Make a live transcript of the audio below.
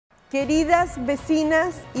Queridas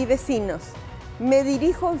vecinas y vecinos, me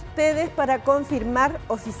dirijo a ustedes para confirmar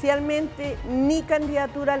oficialmente mi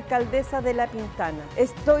candidatura a alcaldesa de La Pintana.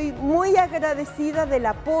 Estoy muy agradecida del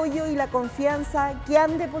apoyo y la confianza que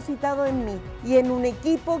han depositado en mí y en un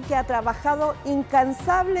equipo que ha trabajado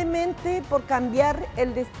incansablemente por cambiar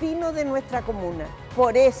el destino de nuestra comuna.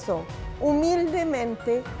 Por eso,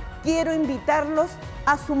 humildemente, quiero invitarlos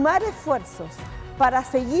a sumar esfuerzos para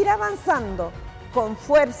seguir avanzando con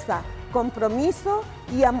fuerza, compromiso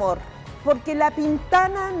y amor, porque La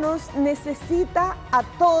Pintana nos necesita a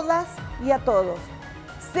todas y a todos.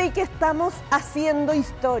 Sé que estamos haciendo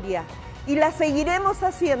historia y la seguiremos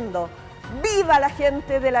haciendo. ¡Viva la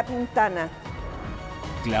gente de La Pintana!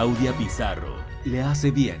 Claudia Pizarro le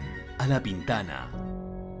hace bien a La Pintana.